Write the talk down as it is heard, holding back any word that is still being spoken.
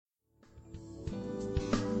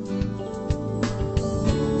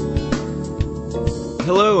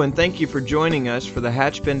Hello, and thank you for joining us for the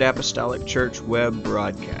Hatchbend Apostolic Church web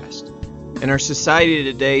broadcast. In our society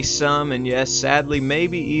today, some, and yes, sadly,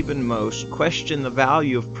 maybe even most, question the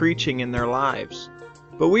value of preaching in their lives.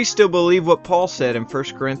 But we still believe what Paul said in 1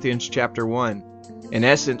 Corinthians chapter 1. In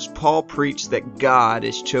essence, Paul preached that God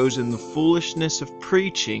has chosen the foolishness of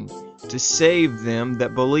preaching to save them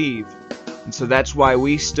that believe. And so that's why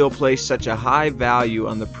we still place such a high value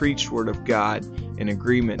on the preached word of God in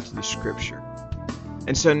agreement to the Scripture.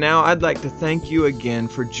 And so now I'd like to thank you again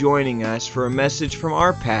for joining us for a message from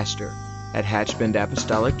our pastor at Hatchbend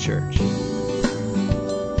Apostolic Church. We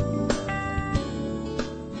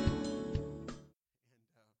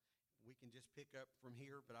can just pick up from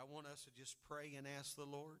here, but I want us to just pray and ask the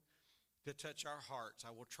Lord to touch our hearts. I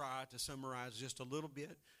will try to summarize just a little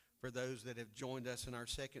bit for those that have joined us in our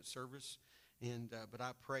second service. But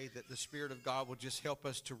I pray that the Spirit of God will just help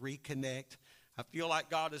us to reconnect. I feel like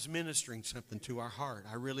God is ministering something to our heart.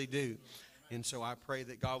 I really do. And so I pray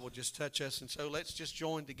that God will just touch us. And so let's just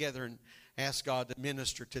join together and ask God to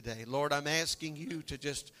minister today. Lord, I'm asking you to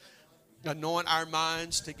just anoint our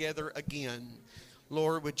minds together again.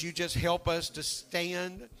 Lord, would you just help us to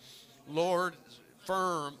stand, Lord,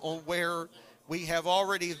 firm on where we have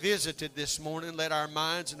already visited this morning. Let our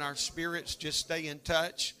minds and our spirits just stay in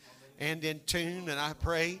touch and in tune. And I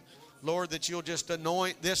pray, Lord, that you'll just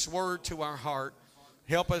anoint this word to our heart.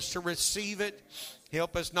 Help us to receive it.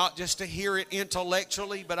 Help us not just to hear it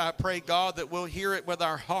intellectually, but I pray, God, that we'll hear it with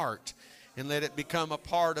our heart and let it become a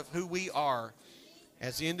part of who we are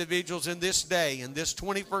as individuals in this day, in this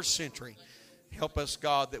 21st century. Help us,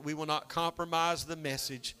 God, that we will not compromise the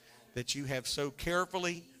message that you have so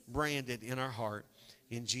carefully branded in our heart.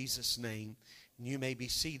 In Jesus' name, and you may be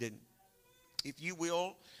seated. If you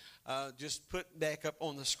will, just put back up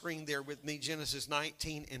on the screen there with me Genesis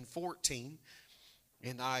 19 and 14.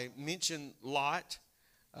 And I mentioned Lot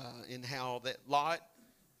and how that Lot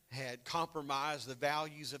had compromised the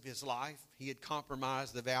values of his life. He had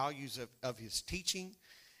compromised the values of his teaching.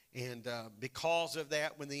 And because of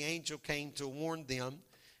that, when the angel came to warn them,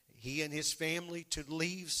 he and his family to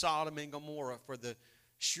leave Sodom and Gomorrah for the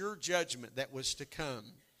sure judgment that was to come.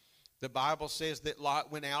 The Bible says that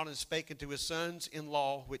Lot went out and spake unto his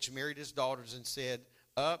sons-in-law, which married his daughters, and said,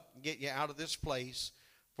 Up, get you out of this place,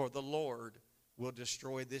 for the Lord will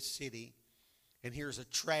destroy this city. And here's a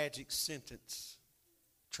tragic sentence.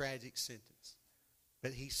 Tragic sentence.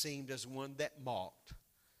 But he seemed as one that mocked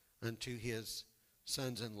unto his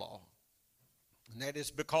sons-in-law. And that is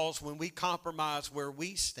because when we compromise where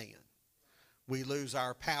we stand, we lose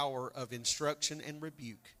our power of instruction and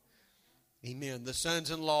rebuke. Amen. The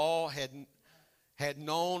sons-in-law had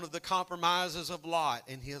known of the compromises of Lot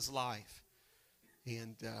in his life.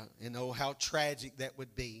 And oh, how tragic that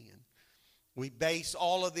would be. And we base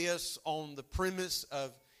all of this on the premise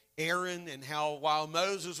of Aaron and how while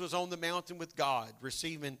Moses was on the mountain with God,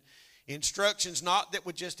 receiving instructions not that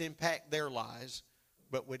would just impact their lives,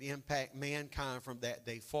 but would impact mankind from that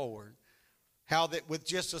day forward. How that with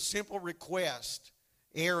just a simple request,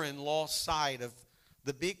 Aaron lost sight of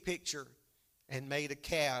the big picture and made a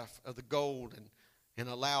calf of the gold and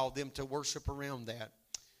allowed them to worship around that.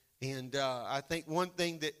 And I think one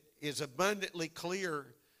thing that is abundantly clear,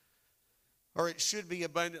 or it should be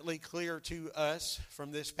abundantly clear to us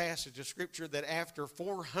from this passage of Scripture, that after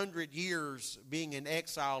 400 years being in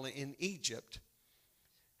exile in Egypt,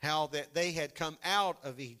 how that they had come out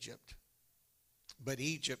of Egypt, but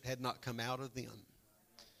Egypt had not come out of them.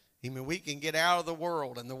 Amen. We can get out of the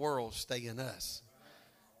world and the world stay in us.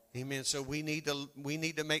 Amen. So we need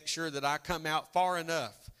to make sure that I come out far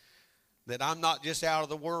enough that I'm not just out of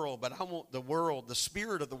the world, but I want the world, the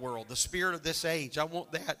spirit of the world, the spirit of this age. I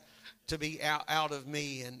want that to be out of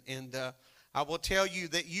me. And I will tell you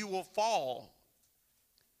that you will fall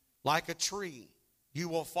like a tree. You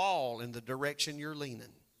will fall in the direction you're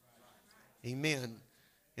leaning. Amen.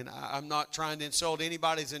 And I'm not trying to insult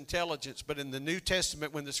anybody's intelligence, but in the New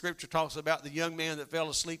Testament, when the Scripture talks about the young man that fell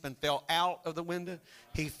asleep and fell out of the window,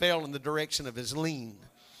 he fell in the direction of his lean.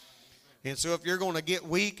 And so if you're going to get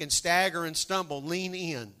weak and stagger and stumble, lean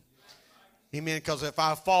in. Amen. Because if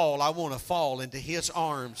I fall, I want to fall into his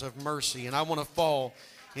arms of mercy, and I want to fall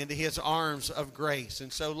into his arms of grace.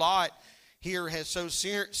 And so Lot here has so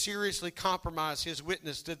seriously compromised his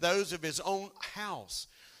witness to those of his own house,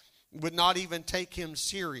 would not even take him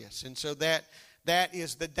serious. And so that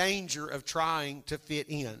is the danger of trying to fit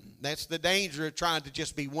in. That's the danger of trying to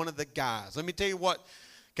just be one of the guys. Let me tell you what,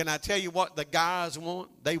 can I tell you what the guys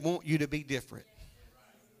want? They want you to be different.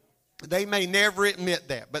 They may never admit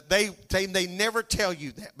that, but they never tell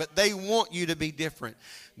you that, but they want you to be different.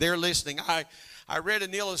 They're listening. I read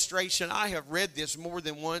an illustration. I have read this more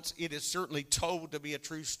than once. It is certainly told to be a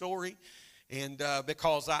true story, and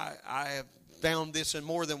because I have found this in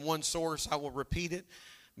more than one source, I will repeat it.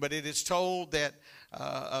 But it is told that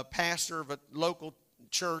a pastor of a local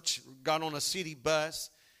church got on a city bus.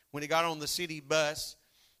 When he got on the city bus,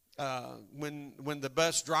 when the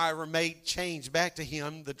bus driver made change back to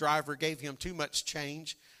him, the driver gave him too much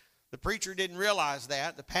change. The preacher didn't realize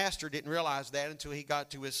that. The pastor didn't realize that until he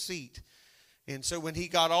got to his seat. And so when he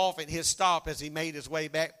got off at his stop, as he made his way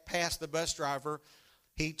back past the bus driver,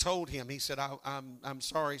 he told him, he said, I'm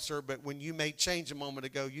sorry, sir, but when you made change a moment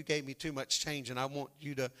ago, you gave me too much change, and I want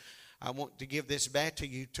to give this back to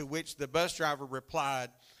you. To which the bus driver replied,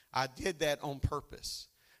 I did that on purpose,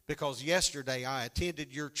 because yesterday I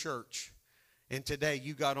attended your church, and today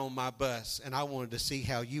you got on my bus, and I wanted to see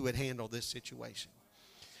how you would handle this situation.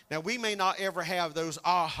 Now, we may not ever have those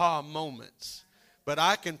aha moments, but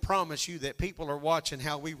I can promise you that people are watching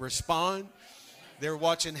how we respond. They're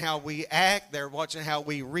watching how we act. They're watching how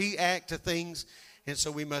we react to things. And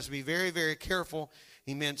so we must be very, very careful.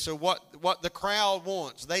 Amen. So what the crowd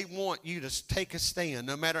wants, they want you to take a stand,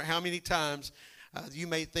 no matter how many times you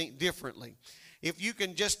may think differently. If you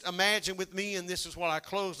can just imagine with me, and this is what I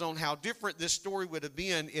closed on, how different this story would have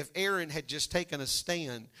been if Aaron had just taken a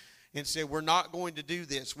stand and said, we're not going to do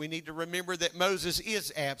this. We need to remember that Moses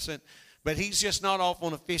is absent, but he's just not off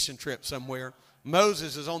on a fishing trip somewhere.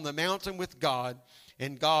 Moses is on the mountain with God,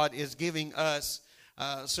 and God is giving us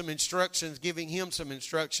some instructions, giving him some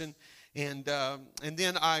instruction. And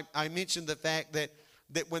then I mentioned the fact that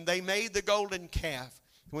when they made the golden calf,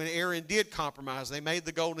 when Aaron did compromise, they made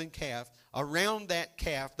the golden calf. Around that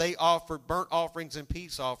calf, they offered burnt offerings and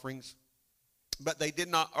peace offerings, but they did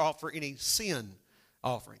not offer any sin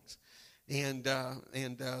offerings. And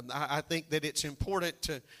I think that it's important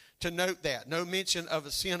to note that. No mention of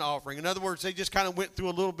a sin offering. In other words, they just kind of went through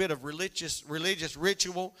a little bit of religious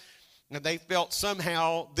ritual, and they felt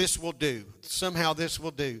somehow this will do. Somehow this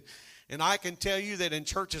will do. And I can tell you that in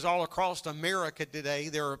churches all across America today,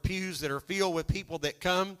 there are pews that are filled with people that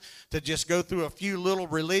come to just go through a few little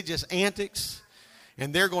religious antics.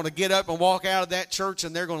 And they're going to get up and walk out of that church,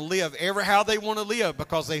 and they're going to live ever how they want to live,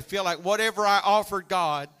 because they feel like whatever I offered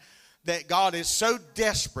God, that God is so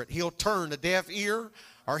desperate, he'll turn a deaf ear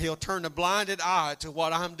or he'll turn a blinded eye to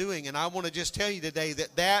what I'm doing. And I want to just tell you today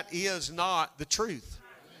that that is not the truth.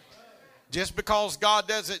 Just because God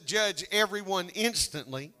doesn't judge everyone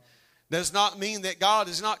instantly does not mean that God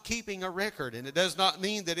is not keeping a record. And it does not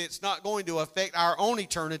mean that it's not going to affect our own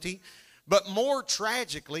eternity. But more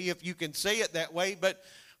tragically, if you can say it that way, but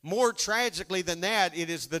more tragically than that, it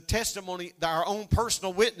is the testimony, our own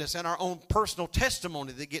personal witness and our own personal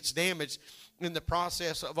testimony that gets damaged in the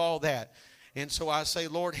process of all that. And so I say,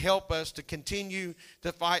 Lord, help us to continue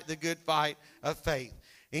to fight the good fight of faith.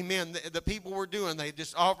 Amen. The people were doing, they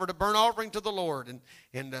just offered a burnt offering to the Lord,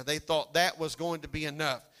 and they thought that was going to be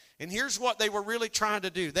enough. And here's what they were really trying to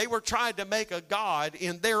do. They were trying to make a God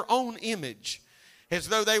in their own image, as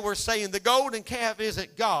though they were saying the golden calf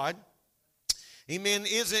isn't God. Amen.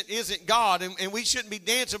 Isn't God. And we shouldn't be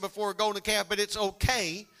dancing before a golden calf, but it's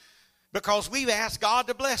okay because we've asked God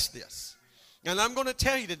to bless this. And I'm going to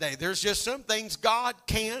tell you today, there's just some things God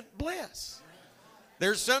can't bless.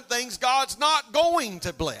 There's some things God's not going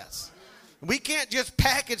to bless. We can't just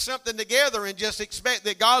package something together and just expect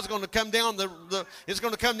that God's going to come down it's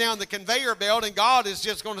going to come down the conveyor belt, and God is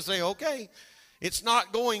just going to say, okay. It's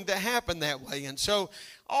not going to happen that way. And so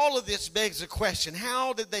all of this begs a question.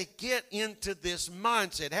 How did they get into this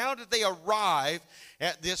mindset? How did they arrive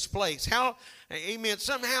at this place? Amen,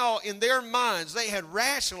 somehow in their minds they had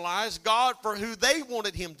rationalized God for who they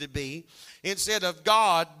wanted him to be instead of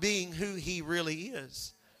God being who he really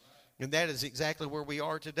is. And that is exactly where we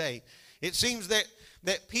are today. It seems that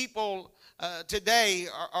people today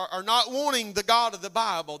are not wanting the God of the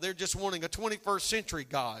Bible. They're just wanting a 21st century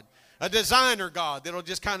God. A designer God that'll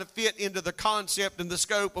just kind of fit into the concept and the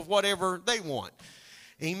scope of whatever they want.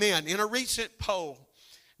 Amen. In a recent poll,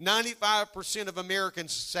 95% of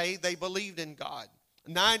Americans say they believed in God.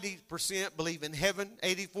 90% believe in heaven.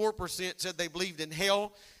 84% said they believed in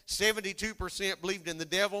hell. 72% believed in the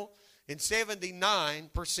devil. And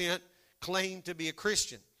 79% claim to be a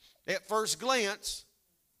Christian. At first glance,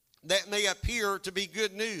 that may appear to be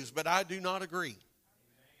good news, but I do not agree.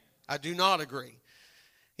 I do not agree.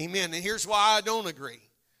 Amen. And here's why I don't agree.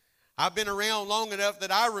 I've been around long enough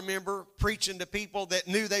that I remember preaching to people that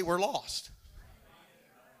knew they were lost.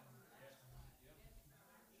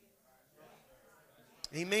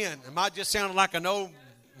 Amen. Am I just sounding like an old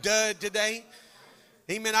dud today.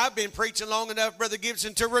 Amen. I've been preaching long enough, Brother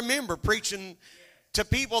Gibson, to remember preaching to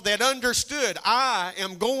people that understood I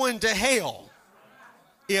am going to hell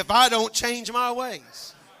if I don't change my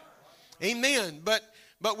ways. Amen. But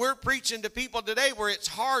we're preaching to people today where it's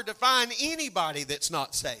hard to find anybody that's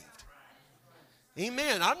not saved.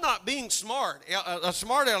 Amen. I'm not being a smart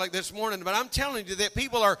aleck this morning, but I'm telling you that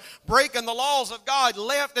people are breaking the laws of God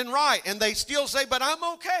left and right, and they still say, but I'm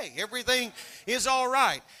okay. Everything is all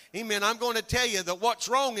right. Amen. I'm going to tell you that what's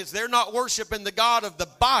wrong is they're not worshiping the God of the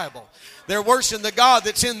Bible. They're worshiping the God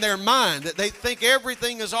that's in their mind, that they think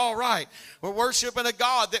everything is all right. We're worshiping a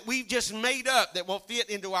God that we've just made up that will fit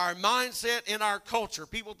into our mindset and our culture.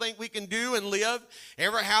 People think we can do and live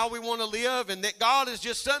ever how we want to live, and that God is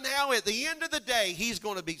just somehow at the end of the day, He's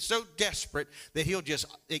going to be so desperate that He'll just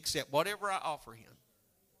accept whatever I offer Him.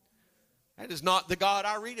 That is not the God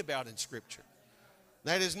I read about in Scripture.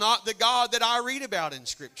 That is not the God that I read about in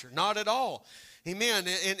Scripture. Not at all. Amen.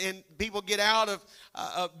 And people get out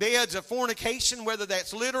of beds of fornication, whether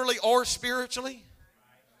that's literally or spiritually.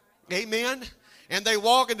 Amen. And they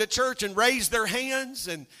walk into church and raise their hands,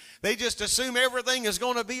 and they just assume everything is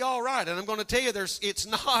going to be all right. And I'm going to tell you, it's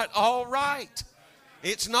not all right.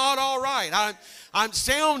 It's not all right. I'm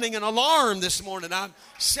sounding an alarm this morning. I'm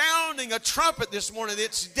sounding a trumpet this morning.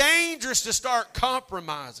 It's dangerous to start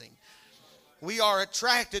compromising. We are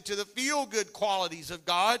attracted to the feel-good qualities of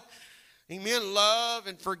God. Amen. Love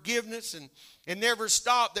and forgiveness and never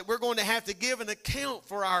stop, that we're going to have to give an account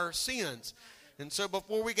for our sins. And so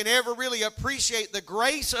before we can ever really appreciate the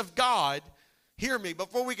grace of God, hear me,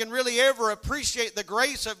 before we can really ever appreciate the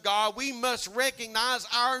grace of God, we must recognize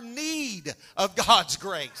our need of God's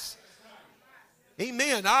grace.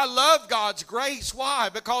 Amen. I love God's grace. Why?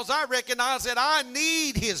 Because I recognize that I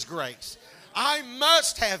need His grace. I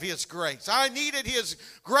must have His grace. I needed His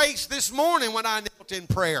grace this morning when I knelt in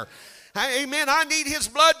prayer. Amen. I need His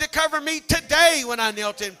blood to cover me today when I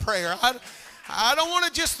knelt in prayer. I don't want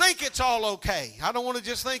to just think it's all okay. I don't want to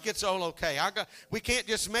just think it's all okay. We can't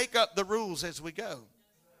just make up the rules as we go.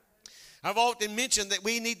 I've often mentioned that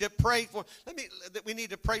we need to pray for,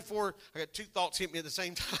 I got two thoughts hit me at the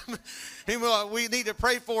same time. We need to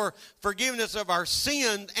pray for forgiveness of our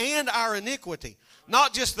sin and our iniquity.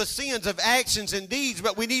 Not just the sins of actions and deeds,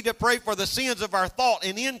 but we need to pray for the sins of our thought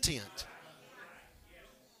and intent.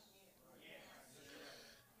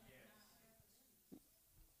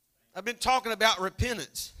 I've been talking about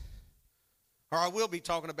repentance, or I will be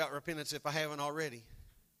talking about repentance if I haven't already.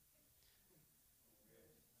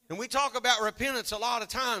 And we talk about repentance a lot of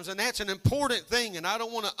times, and that's an important thing, and I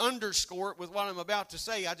don't want to underscore it with what I'm about to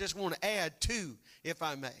say. I just want to add to, if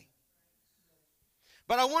I may.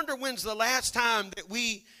 But I wonder when's the last time that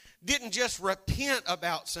we didn't just repent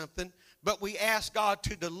about something, but we asked God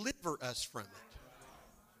to deliver us from it.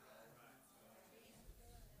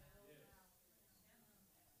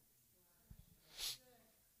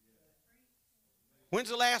 When's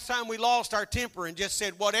the last time we lost our temper and just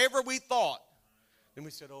said whatever we thought? And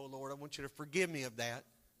we said, oh, Lord, I want you to forgive me of that.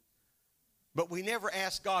 But we never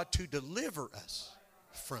asked God to deliver us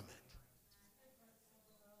from it.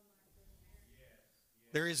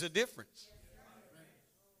 There is a difference.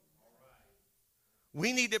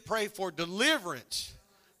 We need to pray for deliverance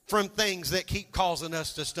from things that keep causing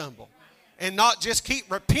us to stumble. And not just keep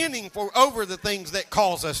repenting over the things that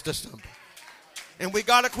cause us to stumble. And we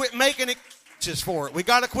got to quit making excuses for it. We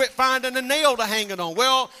got to quit finding a nail to hang it on.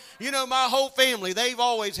 Well, my whole family, they've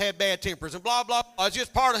always had bad tempers and blah, blah, blah. It's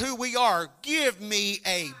just part of who we are. Give me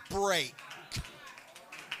a break.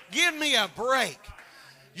 Give me a break.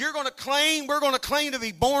 We're going to claim to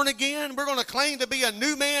be born again. We're going to claim to be a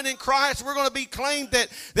new man in Christ. We're going to be claimed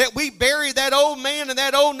that we buried that old man and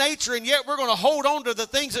that old nature, and yet we're going to hold on to the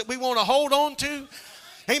things that we want to hold on to.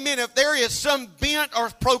 Amen. If there is some bent or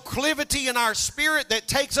proclivity in our spirit that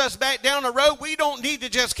takes us back down the road, we don't need to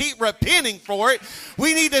just keep repenting for it.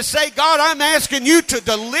 We need to say, God, I'm asking you to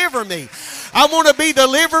deliver me. I want to be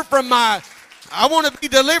delivered from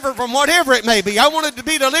whatever it may be. I want to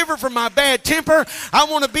be delivered from my bad temper. I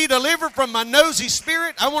want to be delivered from my nosy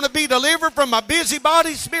spirit. I want to be delivered from my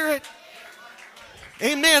busybody spirit.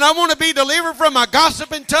 Amen. I want to be delivered from my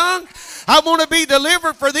gossiping tongue. I want to be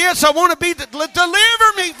delivered for this. I want to be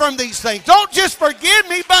deliver me from these things. Don't just forgive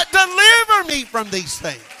me, but deliver me from these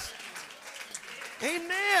things.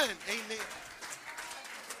 Amen. Amen.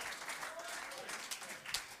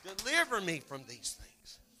 Deliver me from these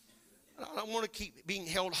things. I don't want to keep being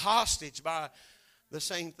held hostage by the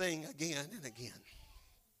same thing again and again.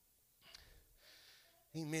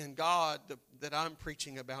 Amen. God that I'm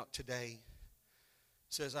preaching about today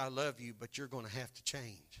says, I love you, but you're going to have to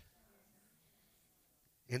change.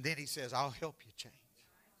 And then he says, I'll help you change.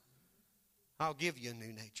 I'll give you a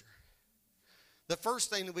new nature. The first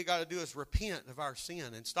thing that we got to do is repent of our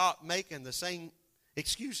sin and stop making the same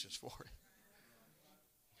excuses for it.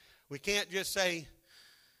 We can't just say,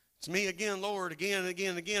 it's me again, Lord, again and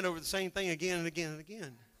again and again over the same thing again and again and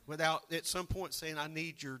again, without at some point saying, I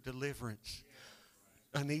need your deliverance.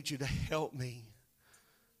 I need you to help me.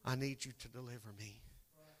 I need you to deliver me.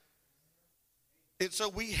 And so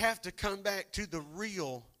we have to come back to the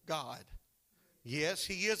real God. Yes,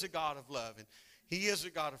 he is a God of love, and he is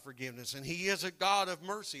a God of forgiveness, and he is a God of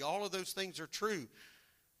mercy. All of those things are true.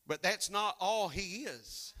 But that's not all he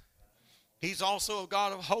is. He's also a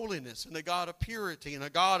God of holiness, and a God of purity, and a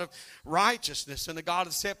God of righteousness, and a God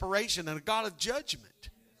of separation, and a God of judgment.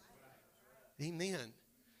 Amen.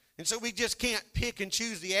 And so we just can't pick and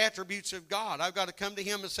choose the attributes of God. I've got to come to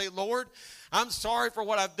him and say, Lord, I'm sorry for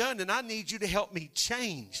what I've done, and I need you to help me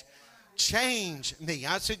change. Change me.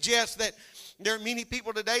 I suggest that there are many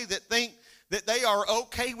people today that think that they are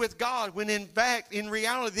okay with God, when in fact, in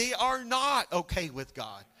reality, they are not okay with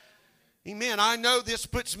God. Amen. I know this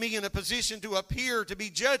puts me in a position to appear to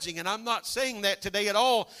be judging, and I'm not saying that today at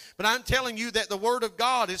all, but I'm telling you that the Word of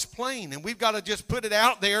God is plain, and we've got to just put it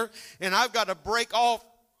out there, and I've got to break off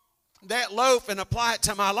that loaf and apply it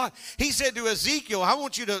to my life. He said to Ezekiel, I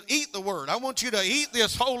want you to eat the Word. I want you to eat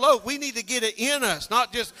this whole loaf. We need to get it in us,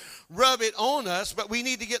 not just rub it on us, but we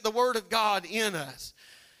need to get the Word of God in us.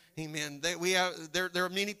 Amen. There are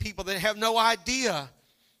many people that have no idea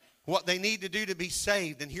what they need to do to be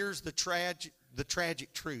saved. And here's the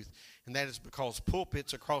tragic truth, and that is because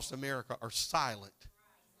pulpits across America are silent.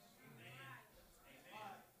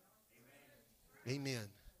 Amen.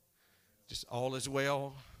 Just all is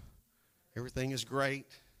well. Everything is great.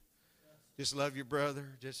 Just love your brother.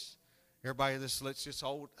 Just everybody, let's just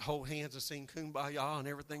hold hands and sing Kumbaya, and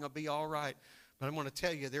everything will be all right. But I'm going to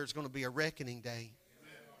tell you, there's going to be a reckoning day.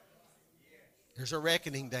 There's a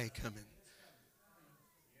reckoning day coming.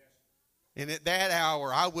 And at that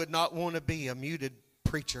hour, I would not want to be a muted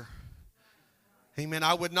preacher. Amen.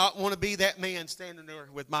 I would not want to be that man standing there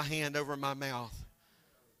with my hand over my mouth.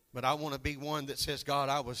 But I want to be one that says, God,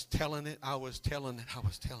 I was telling it, I was telling it, I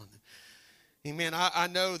was telling it. Amen. I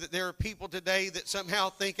know that there are people today that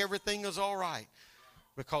somehow think everything is all right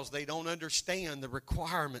because they don't understand the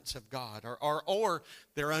requirements of God, or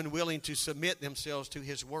they're unwilling to submit themselves to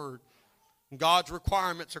his word. God's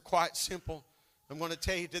requirements are quite simple. I'm going to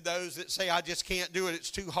tell you, to those that say, I just can't do it,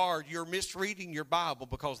 it's too hard, you're misreading your Bible,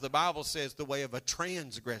 because the Bible says the way of a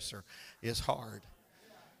transgressor is hard.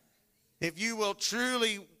 If you will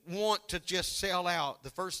truly want to just sell out,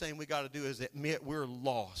 the first thing we got to do is admit we're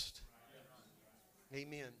lost.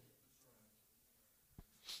 Amen.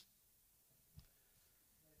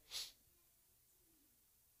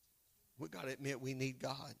 We got to admit we need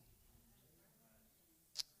God.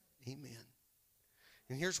 Amen.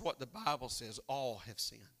 And here's what the Bible says: all have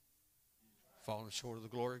sinned, fallen short of the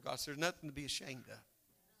glory of God. So there's nothing to be ashamed of,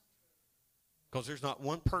 because there's not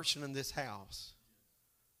one person in this house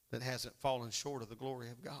that hasn't fallen short of the glory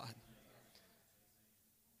of God.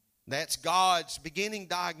 That's God's beginning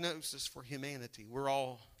diagnosis for humanity. We're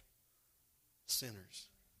all sinners.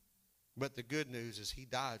 But the good news is he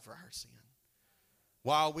died for our sin.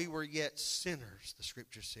 While we were yet sinners, the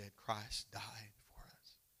scripture said, Christ died for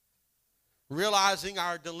us. Realizing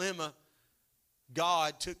our dilemma,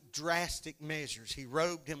 God took drastic measures. He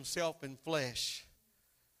robed himself in flesh,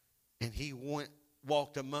 and he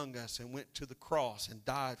walked among us and went to the cross and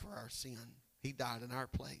died for our sin. He died in our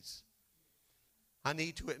place. I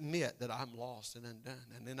need to admit that I'm lost and undone,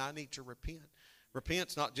 and then I need to repent.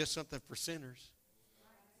 Repent's not just something for sinners.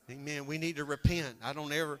 Amen. We need to repent.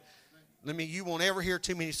 You won't ever hear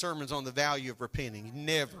too many sermons on the value of repenting.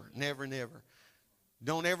 Never, never, never.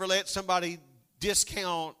 Don't ever let somebody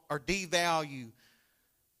discount or devalue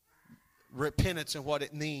repentance and what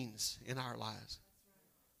it means in our lives.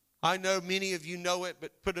 I know many of you know it,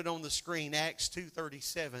 but put it on the screen. Acts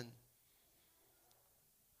 2:37.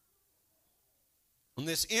 On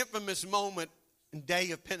this infamous moment and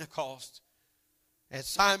day of Pentecost, as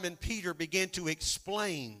Simon Peter began to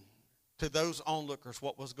explain to those onlookers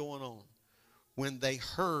what was going on, when they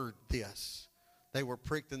heard this, they were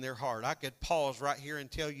pricked in their heart. I could pause right here and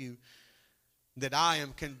tell you that I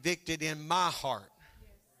am convicted in my heart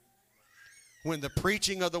when the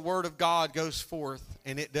preaching of the Word of God goes forth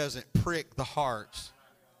and it doesn't prick the hearts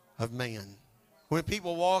of man. When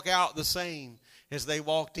people walk out the same as they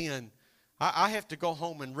walked in, I have to go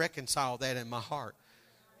home and reconcile that in my heart.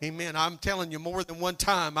 Amen. I'm telling you, more than one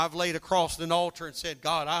time I've laid across an altar and said,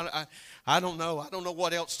 God, I don't know. I don't know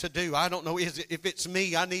what else to do. I don't know if it's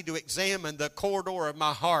me. I need to examine the corridor of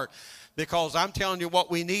my heart, because I'm telling you, what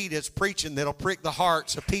we need is preaching that'll prick the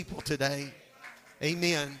hearts of people today.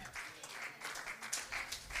 Amen.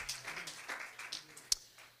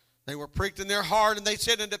 They were pricked in their heart, and they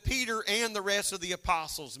said unto Peter and the rest of the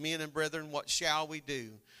apostles, Men and brethren, what shall we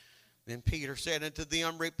do? Then Peter said unto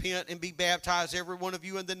them, Repent and be baptized, every one of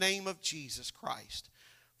you, in the name of Jesus Christ,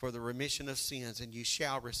 for the remission of sins, and you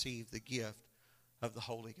shall receive the gift of the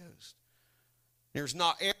Holy Ghost. There's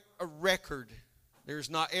not ever a record, there's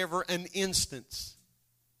not ever an instance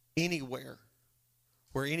anywhere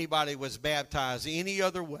where anybody was baptized any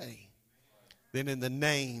other way than in the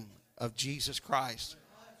name of Jesus Christ,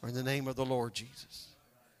 or in the name of the Lord Jesus,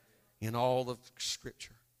 in all of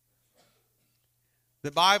Scripture. The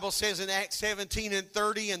Bible says in Acts 17 and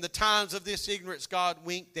 30, In the times of this ignorance God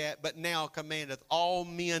winked at, but now commandeth all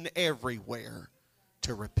men everywhere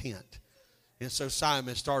to repent. And so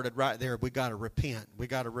Simon started right there. We got to repent. We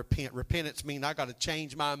got to repent. Repentance means I got to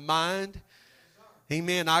change my mind.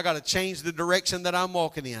 Amen. I got to change the direction that I'm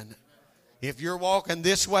walking in. If you're walking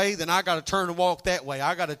this way, then I got to turn and walk that way.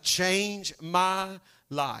 I got to change my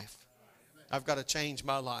life. I've got to change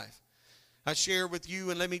my life. I share with you,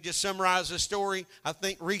 and let me just summarize a story, I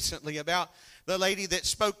think recently, about the lady that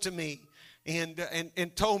spoke to me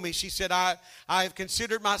and told me. She said, I have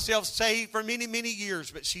considered myself saved for many, many years,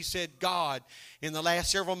 but she said, God, in the last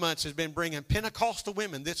several months, has been bringing Pentecostal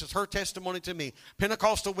women. This is her testimony to me.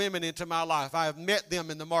 Pentecostal women into my life. I have met them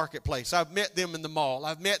in the marketplace. I've met them in the mall.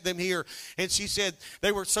 I've met them here. And she said,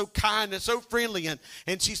 they were so kind and so friendly. And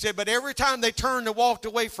she said, but every time they turned and walked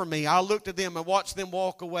away from me, I looked at them and watched them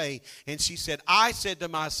walk away. And she said, I said to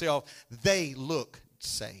myself, they look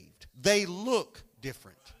saved. They look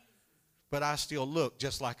different. But I still look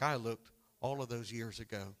just like I looked all of those years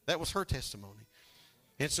ago. That was her testimony.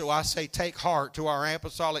 And so I say, take heart to our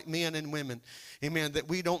apostolic men and women, amen, that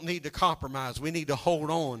we don't need to compromise. We need to hold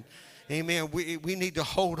on. Amen. We need to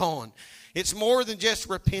hold on. It's more than just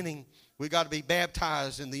repenting. We got to be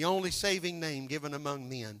baptized in the only saving name given among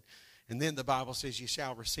men. And then the Bible says you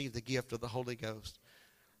shall receive the gift of the Holy Ghost.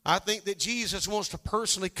 I think that Jesus wants to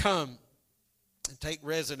personally come and take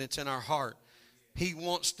residence in our heart. He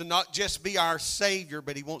wants to not just be our Savior,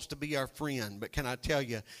 but He wants to be our friend. But can I tell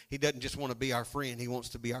you, He doesn't just want to be our friend. He wants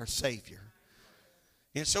to be our Savior.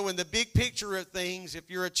 And so in the big picture of things, if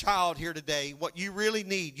you're a child here today, what you really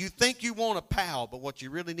need, you think you want a pal, but what you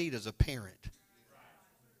really need is a parent.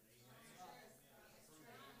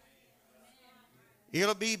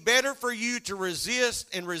 It'll be better for you to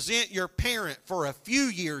resist and resent your parent for a few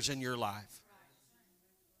years in your life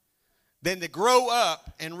than to grow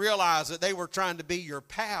up and realize that they were trying to be your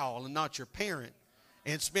pal and not your parent,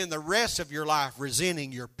 and spend the rest of your life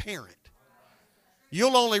resenting your parent.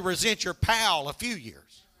 You'll only resent your pal a few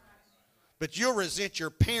years, but you'll resent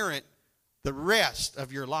your parent the rest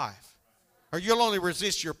of your life. Or you'll only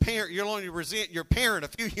resent your parent a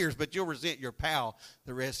few years, but you'll resent your pal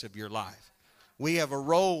the rest of your life. We have a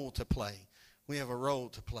role to play. We have a role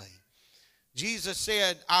to play. Jesus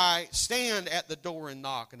said, I stand at the door and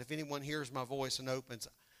knock, and if anyone hears my voice and opens,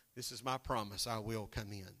 this is my promise, I will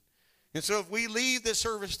come in. And so if we leave this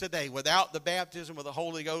service today without the baptism of the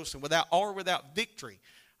Holy Ghost and without victory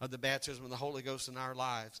of the baptism of the Holy Ghost in our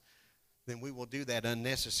lives, then we will do that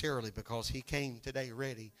unnecessarily, because He came today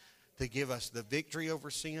ready to give us the victory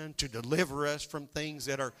over sin, to deliver us from things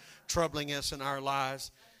that are troubling us in our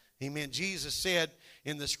lives. Amen. Jesus said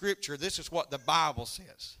in the Scripture, this is what the Bible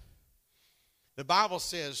says. The Bible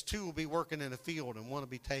says 2 will be working in a field, and 1 will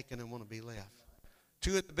be taken and 1 will be left.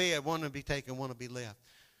 2 at the bed, 1 will be taken, 1 will be left.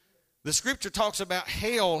 The Scripture talks about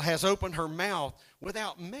hell has opened her mouth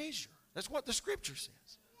without measure. That's what the Scripture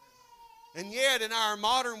says. And yet in our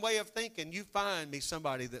modern way of thinking, you find me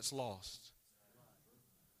somebody that's lost.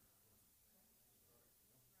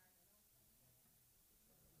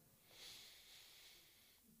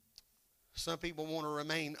 Some people want to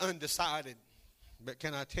remain undecided, but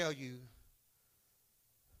can I tell you,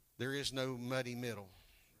 there is no muddy middle.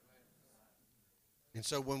 And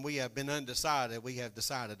so when we have been undecided, we have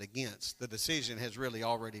decided against. The decision has really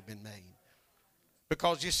already been made.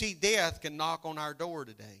 Because you see, death can knock on our door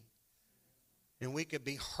today, and we could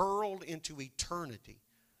be hurled into eternity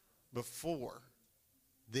before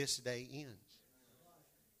this day ends.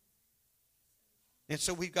 And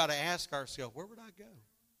so we've got to ask ourselves, where would I go?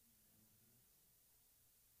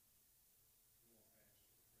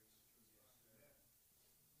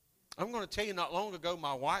 I'm going to tell you, not long ago,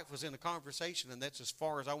 my wife was in a conversation, and that's as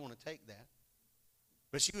far as I want to take that.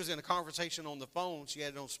 But she was in a conversation on the phone. She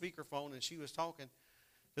had it on speakerphone, and she was talking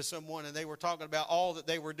to someone, and they were talking about all that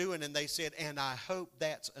they were doing, and they said, and I hope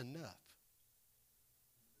that's enough.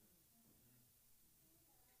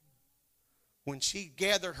 When she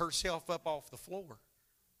gathered herself up off the floor,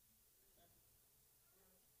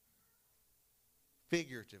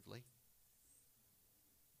 figuratively,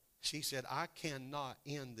 she said, I cannot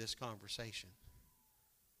end this conversation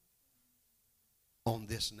on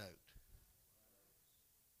this note.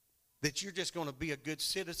 That you're just going to be a good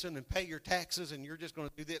citizen and pay your taxes and you're just going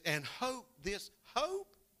to do this and hope this.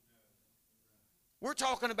 Hope? We're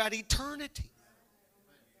talking about eternity.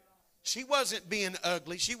 She wasn't being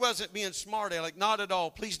ugly. She wasn't being smart aleck. Not at all.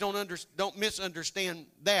 Please don't misunderstand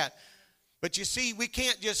that. But you see, we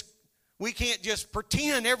can't just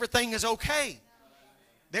pretend everything is okay.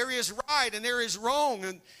 There is right and there is wrong,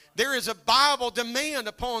 and there is a Bible demand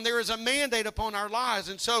upon, there is a mandate upon our lives.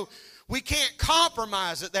 And so we can't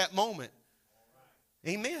compromise at that moment.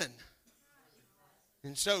 Amen.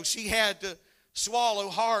 And so she had to swallow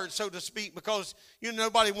hard, so to speak, because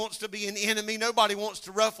nobody wants to be an enemy. Nobody wants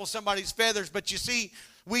to ruffle somebody's feathers. But you see,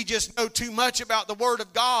 we just know too much about the Word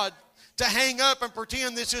of God to hang up and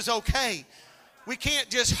pretend this is okay. We can't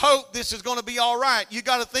just hope this is going to be all right. You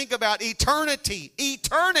got to think about eternity.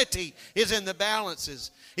 Eternity is in the balances.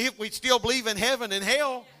 If we still believe in heaven and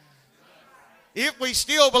hell, if we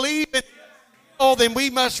still believe in hell, then we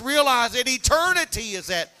must realize that eternity is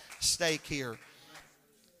at stake here.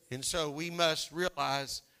 And so we must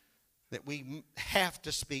realize that we have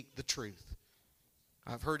to speak the truth.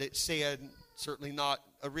 I've heard it said, certainly not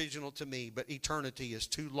original to me, but eternity is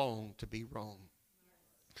too long to be wrong.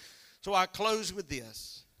 So I close with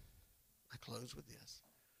this.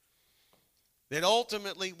 That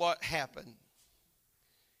ultimately what happened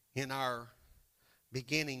in our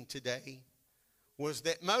beginning today was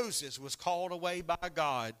that Moses was called away by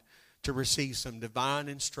God to receive some divine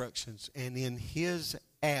instructions. And in his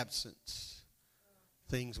absence,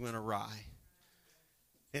 things went awry.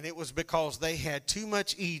 And it was because they had too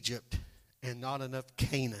much Egypt and not enough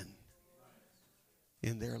Canaan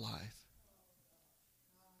in their life.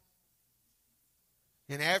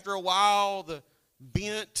 And after a while, the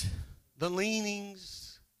bent, the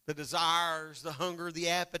leanings, the desires, the hunger, the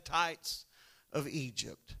appetites of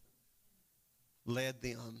Egypt led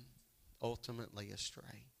them ultimately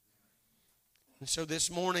astray. And so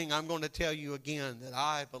this morning I'm going to tell you again that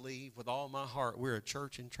I believe with all my heart we're a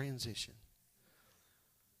church in transition.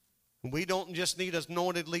 We don't just need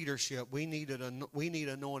anointed leadership. We need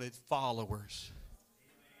anointed followers.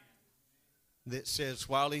 That says,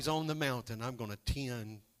 while he's on the mountain, I'm going to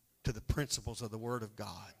tend to the principles of the Word of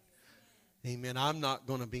God. Amen. I'm not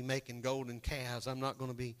going to be making golden calves. I'm not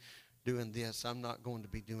going to be doing this. I'm not going to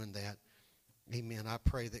be doing that. Amen. I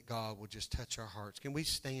pray that God will just touch our hearts. Can we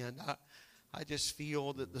stand? I just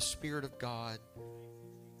feel that the Spirit of God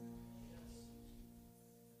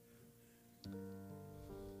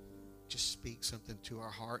just speaks something to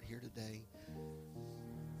our heart here today.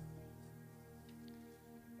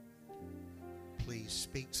 Please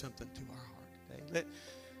speak something to our heart today.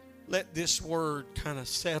 Let this word kind of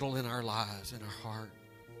settle in our lives, in our heart.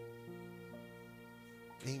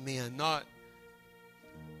 Amen. Not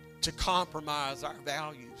to compromise our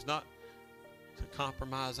values, not to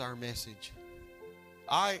compromise our message.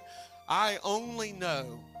 I only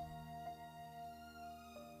know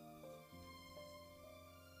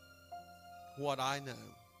what I know,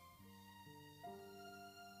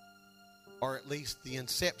 or at least the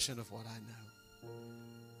inception of what I know,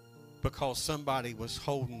 because somebody was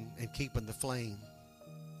holding and keeping the flame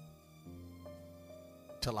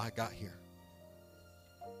till I got here.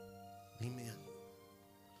 Amen.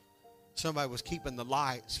 Somebody was keeping the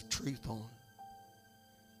lights of truth on.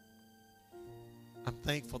 I'm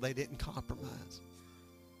thankful they didn't compromise.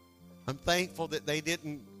 I'm thankful that they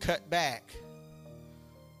didn't cut back.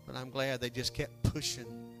 But I'm glad they just kept pushing.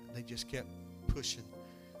 They just kept pushing.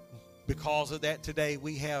 Because of that, today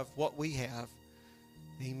we have what we have.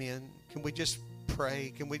 Amen. Can we just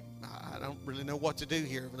pray? I don't really know what to do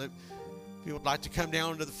here. But if you would like to come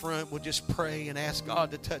down to the front, we'll just pray and ask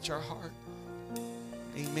God to touch our heart.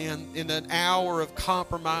 Amen. In an hour of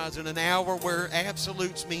compromise, in an hour where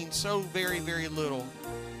absolutes mean so very, very little.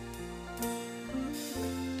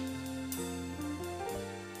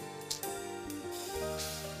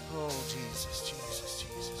 Oh, Jesus, Jesus,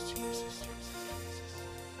 Jesus, Jesus, Jesus, Jesus.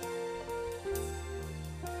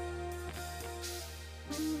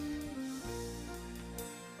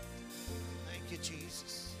 Thank you,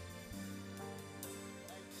 Jesus.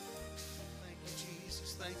 Thank you,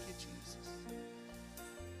 Jesus. Thank you, Jesus.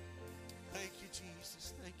 Thank you,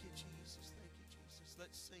 Jesus. Thank you, Jesus. Thank you, Jesus. Let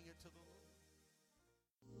sing it to the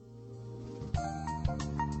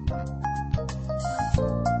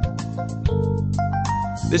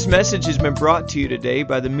Lord. This message has been brought to you today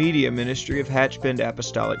by the media ministry of Hatchbend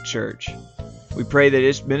Apostolic Church. We pray that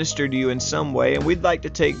it's ministered to you in some way, and we'd like to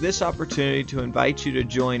take this opportunity to invite you to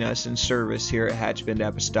join us in service here at Hatchbend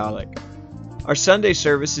Apostolic. Our Sunday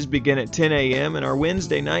services begin at 10 a.m. and our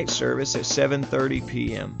Wednesday night service at 7:30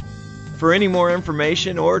 p.m. For any more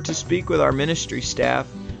information or to speak with our ministry staff,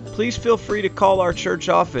 please feel free to call our church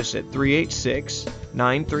office at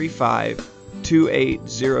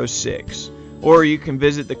 386-935-2806, or you can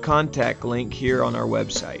visit the contact link here on our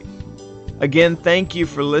website. Again, thank you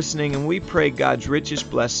for listening, and we pray God's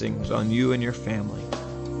richest blessings on you and your family.